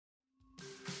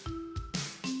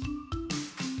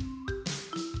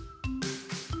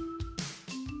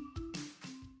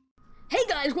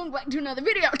Guys, welcome back to another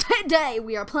video. Today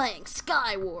we are playing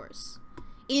SkyWars.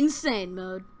 Insane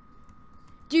mode.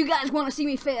 Do you guys want to see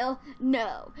me fail?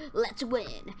 No. Let's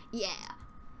win. Yeah.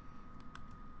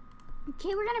 Okay,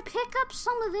 we're gonna pick up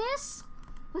some of this.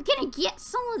 We're gonna get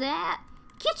some of that.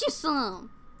 Get you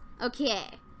some.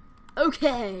 Okay.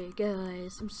 Okay,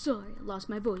 guys. I'm sorry, I lost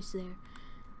my voice there.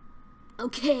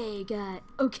 Okay, guys.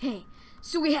 Okay.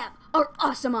 So we have our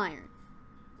awesome iron.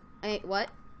 Wait, what?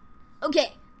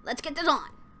 Okay, let's get this on.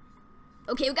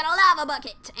 Okay, we got a lava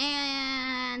bucket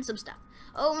and some stuff.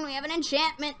 Oh, and we have an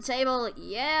enchantment table.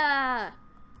 Yeah.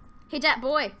 Hey, dat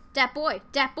boy. Dat boy.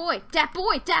 Dat boy. Dat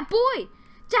boy. Dat boy.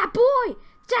 Dat boy.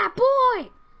 Dat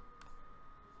boy.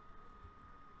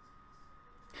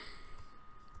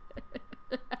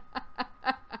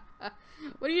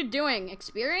 What are you doing?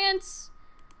 Experience?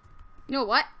 You know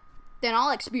what? Then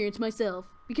I'll experience myself.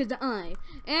 Because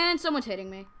and someone's hitting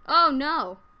me. Oh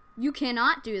no. You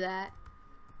cannot do that.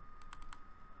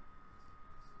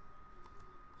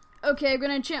 Okay, I'm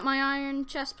gonna enchant my iron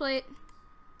chest plate.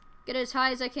 Get it as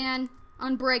high as I can.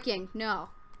 Unbreaking. No.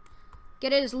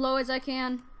 Get it as low as I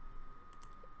can.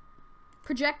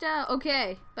 Projectile.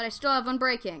 Okay. But I still have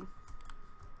unbreaking.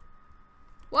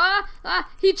 What?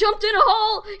 He jumped in a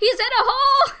hole! He's in a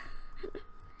hole!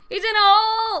 He's in a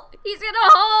hole! He's in a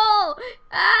hole!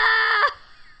 Ah!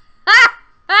 Ah!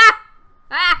 Ah!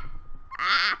 Ah!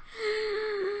 Ah!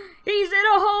 He's in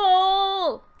a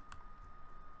hole!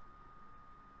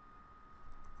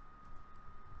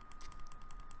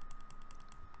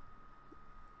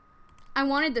 I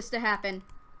wanted this to happen.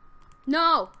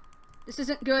 No! This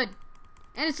isn't good.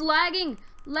 And it's lagging!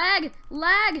 Lag!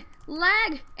 Lag!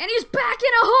 Lag! And he's back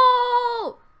in a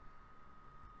hole!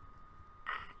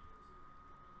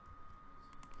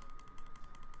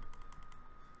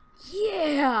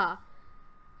 Yeah!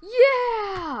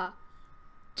 Yeah!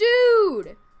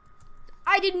 Dude!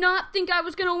 I did not think I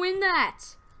was gonna win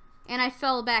that! And I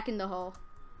fell back in the hole.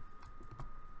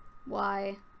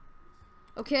 Why?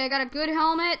 Okay, I got a good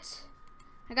helmet.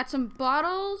 I got some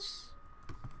bottles.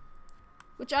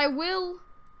 Which I will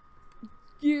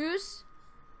use.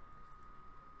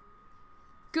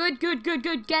 Good, good, good,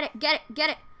 good. Get it, get it, get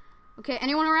it. Okay,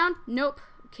 anyone around? Nope.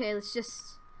 Okay, let's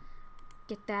just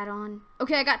get that on.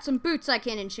 Okay, I got some boots I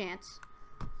can enchant.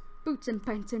 Boots and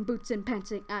pants and boots and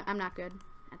pants. I'm not good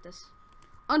at this.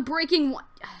 Unbreaking one.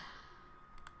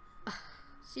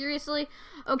 Seriously?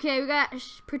 Okay, we got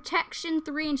protection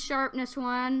 3 and sharpness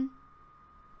 1.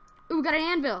 Ooh, we got an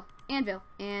anvil. Anvil.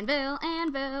 Anvil.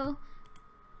 Anvil.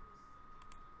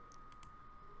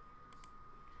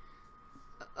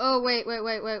 Oh, wait.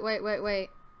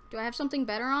 Do I have something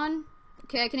better on?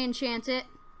 Okay, I can enchant it.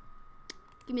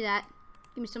 Give me that.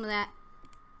 Give me some of that.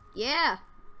 Yeah.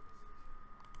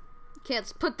 Okay,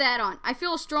 let's put that on. I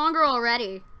feel stronger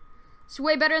already. It's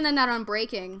way better than that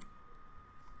unbreaking.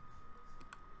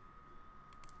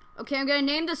 Okay, I'm gonna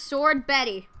name the sword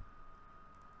Betty.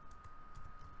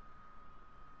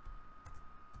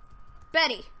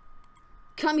 Betty.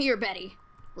 Come here, Betty.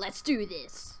 Let's do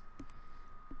this.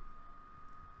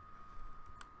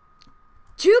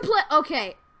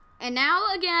 Okay. And now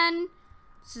again,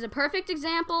 this is a perfect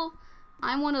example.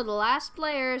 I'm one of the last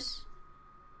players.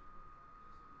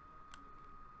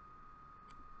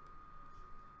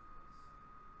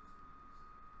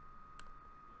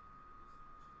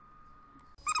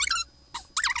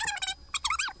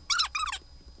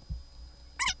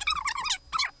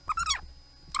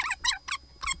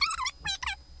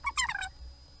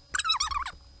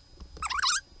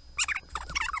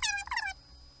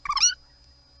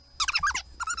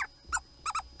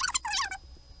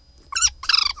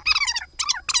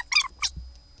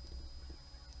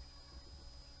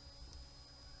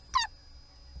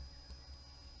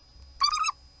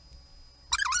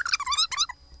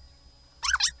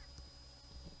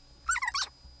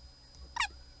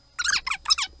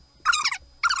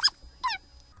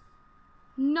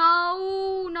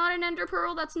 No, not an ender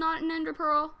pearl. That's not an ender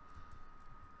pearl.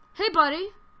 Hey, buddy.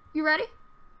 You ready?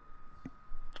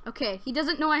 Okay, he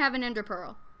doesn't know I have an ender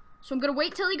pearl. So I'm gonna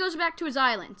wait till he goes back to his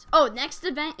island. Oh, next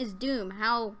event is Doom.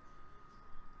 How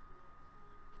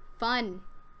fun.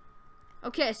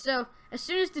 Okay, so as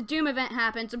soon as the Doom event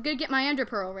happens, I'm gonna get my ender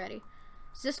pearl ready.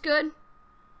 Is this good?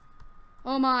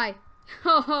 Oh my.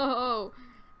 Ho ho ho.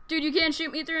 Dude, you can't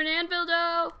shoot me through an anvil,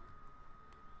 though.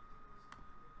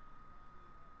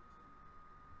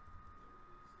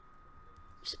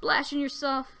 Splashing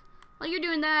yourself while you're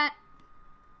doing that.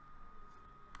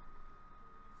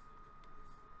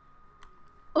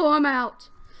 Oh, I'm out.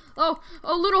 Oh,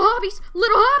 little hobbies,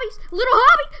 little hobbies, little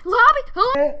hobby,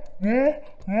 hobby.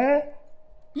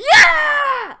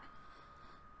 Yeah!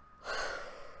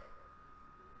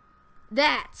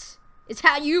 That is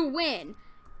how you win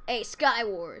a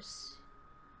SkyWars.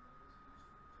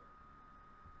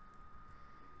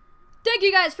 Thank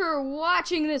you guys for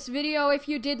watching this video. If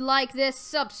you did like this,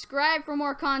 subscribe for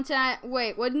more content.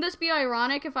 Wait, wouldn't this be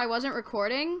ironic if I wasn't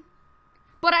recording?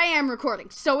 But I am recording,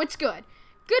 so it's good.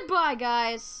 Goodbye,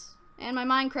 guys. And my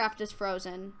Minecraft is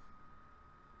frozen.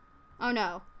 Oh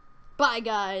no. Bye,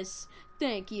 guys.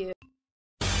 Thank you.